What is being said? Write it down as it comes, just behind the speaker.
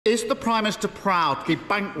Is the Prime Minister proud to be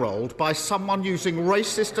bankrolled by someone using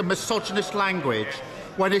racist and misogynist language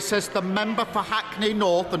when he says the member for Hackney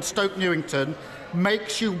North and Stoke Newington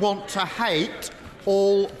makes you want to hate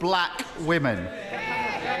all black women?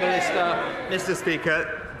 Mr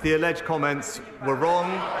Speaker, the alleged comments were wrong,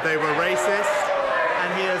 they were racist,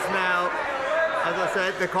 and he has now, as I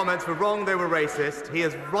said, the comments were wrong, they were racist. He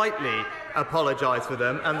has rightly apologised for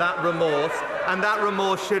them, and that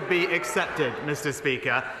remorse should be accepted, Mr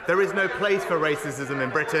Speaker. There is no place for racism in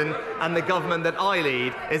Britain, and the government that I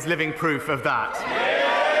lead is living proof of that.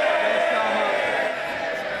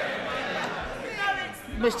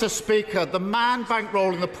 Mr Speaker, the man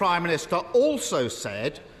bankrolling the Prime Minister also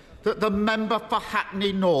said that the member for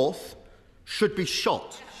Hackney North should be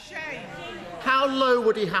shot. How low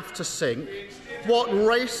would he have to sink? What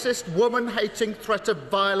racist, woman-hating threat of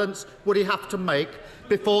violence would he have to make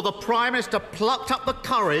before the Prime Minister plucked up the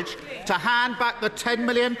courage to hand back the £10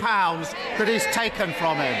 million that he's taken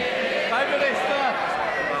from him?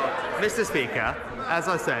 Mr Speaker, as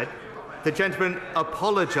I said, the gentleman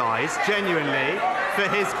apologised genuinely for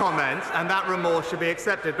his comments, and that remorse should be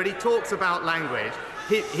accepted. But he talks about language.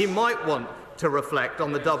 He might want to reflect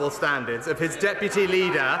on the double standards of his deputy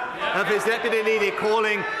leader,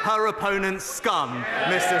 calling her opponents scum,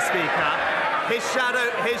 Mr Speaker. His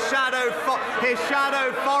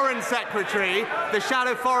shadow foreign secretary, the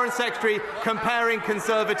shadow foreign secretary, comparing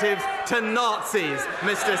Conservatives to Nazis,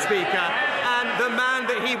 Mr Speaker, and the man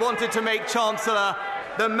that he wanted to make Chancellor.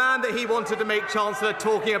 The man that he wanted to make Chancellor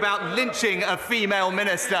talking about lynching a female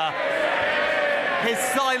minister. His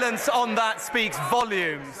silence on that speaks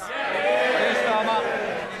volumes.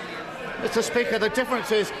 Mr Speaker, the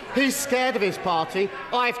difference is he's scared of his party.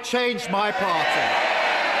 I've changed my party.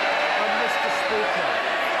 And Mr Speaker,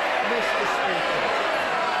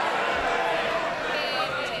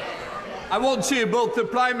 I want to hear both the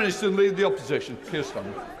Prime Minister and lead the opposition. Keir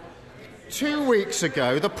Starmer. 2 weeks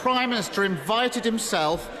ago, the Prime Minister invited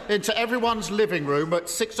himself into everyone's living room at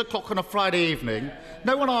 6 o'clock on a Friday evening.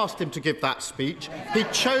 No one asked him to give that speech. He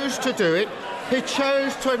chose to do it. He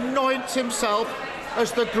chose to anoint himself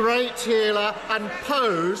as the great healer and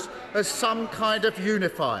pose as some kind of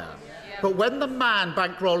unifier. But when the man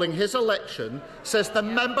bankrolling his election says the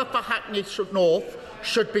member for Hackney North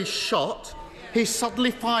should be shot, he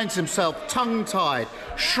suddenly finds himself tongue-tied,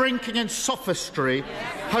 shrinking in sophistry,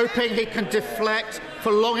 hoping he can deflect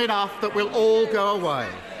for long enough that we'll all go away.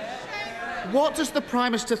 What does the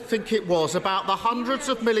Prime Minister think it was about the hundreds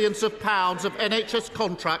of millions of pounds of NHS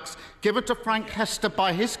contracts given to Frank Hester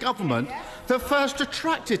by his government that first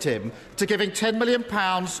attracted him to giving £10 million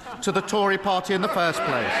to the Tory party in the first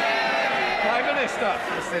place? Prime Minister.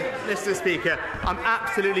 Mr Speaker, I'm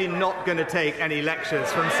absolutely not going to take any lectures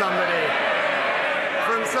from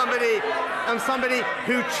somebody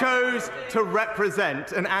who chose to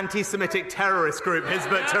represent an anti-Semitic terrorist group,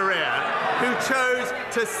 Hizb ut-Tahrir, who chose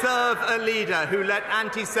to serve a leader who let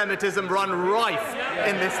anti-Semitism run rife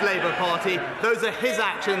in this Labour Party. Those are his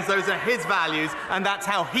actions, those are his values, and that's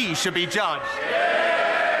how he should be judged.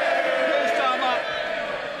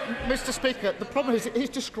 Mr Speaker, the problem is he's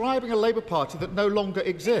describing a Labour Party that no longer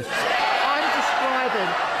exists. I'm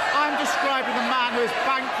describing the man who is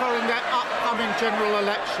bankrolling their upcoming general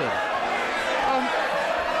election.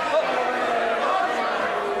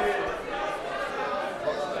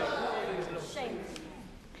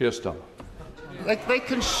 Keir Starmer. They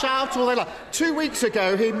can shout all they like. 2 weeks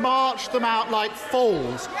ago, he marched them out like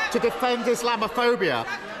fools to defend Islamophobia,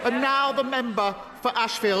 and now the member for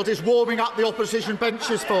Ashfield is warming up the opposition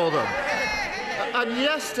benches for them. And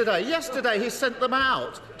yesterday he sent them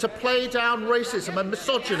out to play down racism and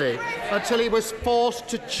misogyny until he was forced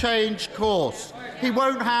to change course. He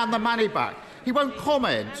won't hand the money back. He won't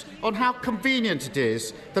comment on how convenient it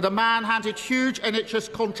is that a man handed huge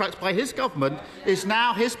NHS contracts by his government is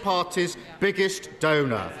now his party's biggest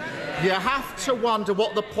donor. You have to wonder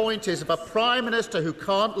what the point is of a Prime Minister who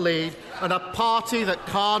can't lead and a party that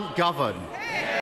can't govern.